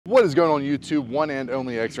What is going on YouTube? One and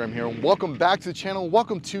only X-Ram here. Welcome back to the channel.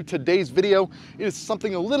 Welcome to today's video. It is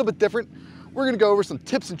something a little bit different. We're gonna go over some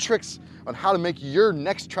tips and tricks on how to make your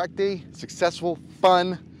next track day successful,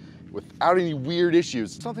 fun, without any weird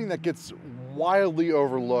issues. Something that gets wildly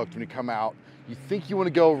overlooked when you come out. You think you wanna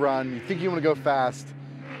go run, you think you wanna go fast,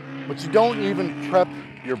 but you don't even prep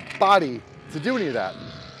your body to do any of that.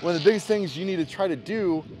 One of the biggest things you need to try to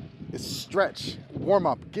do is stretch, warm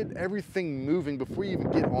up, get everything moving before you even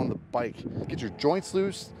get on the bike. Get your joints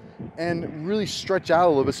loose and really stretch out a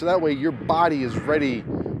little bit so that way your body is ready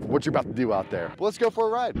for what you're about to do out there. But let's go for a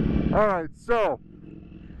ride. All right, so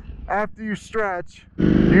after you stretch,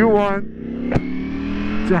 you want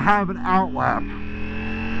to have an out lap.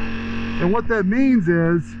 And what that means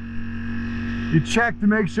is you check to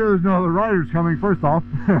make sure there's no other riders coming, first off.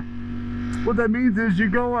 What that means is you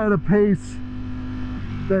go at a pace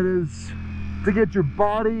that is to get your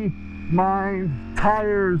body, mind,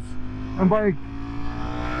 tires, and bike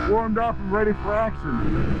warmed up and ready for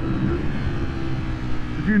action.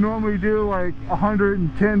 If you normally do like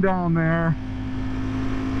 110 down there,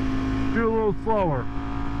 do a little slower.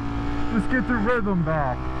 Just get the rhythm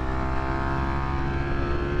back.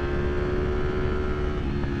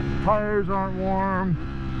 Tires aren't warm,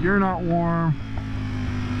 you're not warm.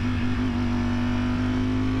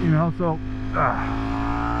 You know, so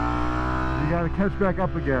you got to catch back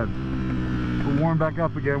up again, or warm back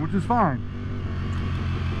up again, which is fine.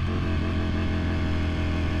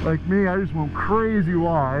 Like me, I just went crazy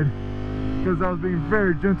wide because I was being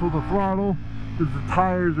very gentle to throttle because the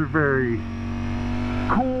tires are very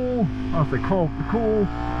cool. I'll say cold, cool.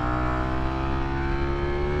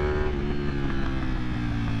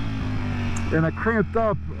 And I cramped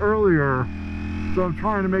up earlier, so I'm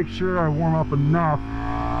trying to make sure I warm up enough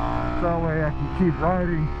so that way I can keep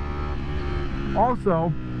riding.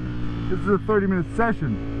 Also, this is a 30-minute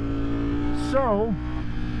session, so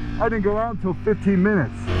I didn't go out until 15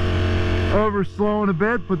 minutes. Over slowing a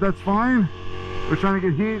bit, but that's fine. We're trying to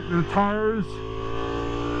get heat in the tires.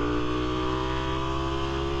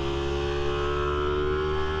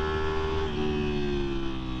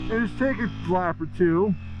 And just take a lap or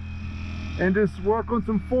two and just work on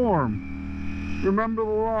some form. Remember the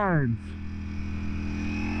lines.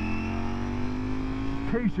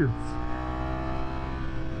 Patience.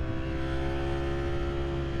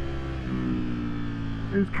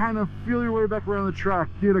 And just kind of feel your way back around the track.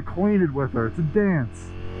 Get acquainted with her. It's a dance.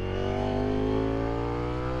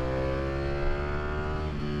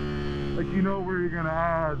 Like, you know where you're gonna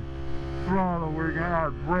add throttle, where you're gonna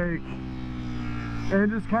add brake,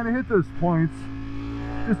 and just kind of hit those points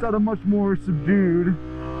just at a much more subdued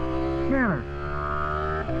manner.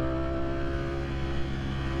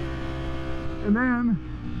 And then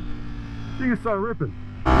you can start ripping.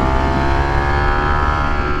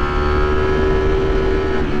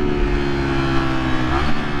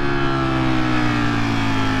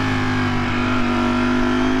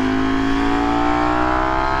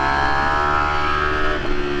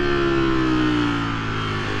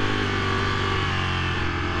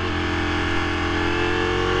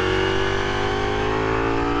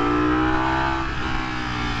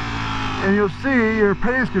 And you'll see your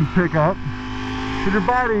pace can pick up because your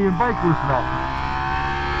body and bike loosen up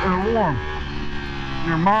and are warm.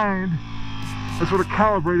 Your mind is sort of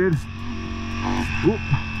calibrated.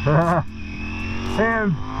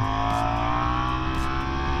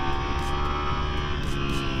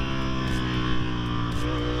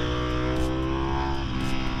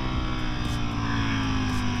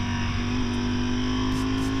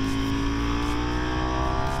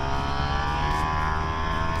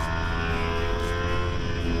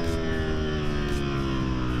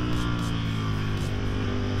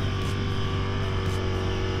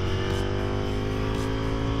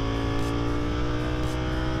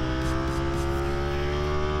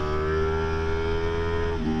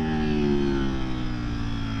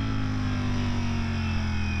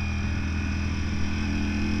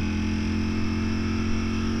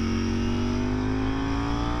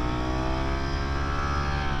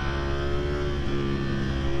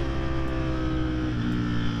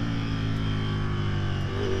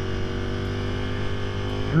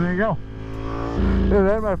 And there you go. And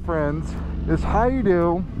that, my friends, is how you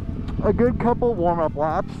do a good couple warm-up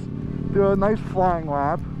laps, do a nice flying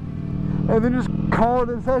lap, and then just call it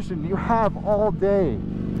a session. You have all day.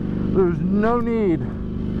 There's no need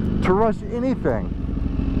to rush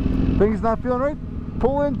anything. Things not feeling right?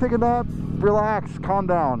 Pull in, take a nap, relax, calm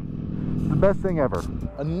down. It's the best thing ever.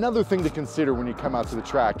 Another thing to consider when you come out to the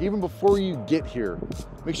track, even before you get here,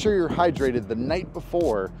 make sure you're hydrated the night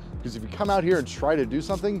before, because if you come out here and try to do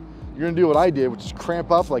something, you're gonna do what I did, which is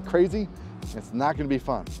cramp up like crazy. It's not gonna be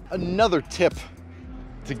fun. Another tip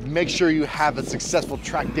to make sure you have a successful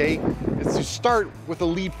track day is to start with a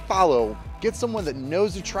lead follow. Get someone that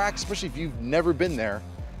knows the track, especially if you've never been there,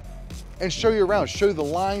 and show you around, show you the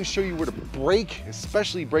lines, show you where to brake,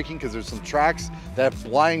 especially braking, because there's some tracks that have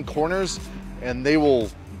blind corners and they will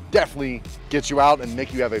definitely get you out and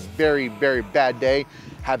make you have a very, very bad day,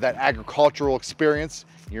 have that agricultural experience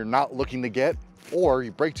you're not looking to get, or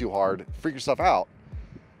you brake too hard, freak yourself out,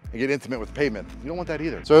 and get intimate with the pavement. You don't want that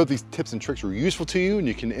either. So I hope these tips and tricks were useful to you and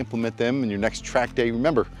you can implement them in your next track day.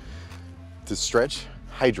 Remember to stretch,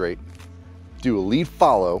 hydrate, do a lead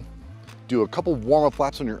follow, do a couple warm-up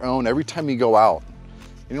laps on your own every time you go out,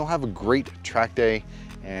 and you'll have a great track day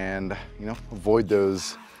and, avoid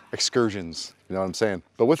those excursions. You know what I'm saying?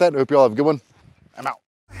 But with that, I hope you all have a good one. I'm out.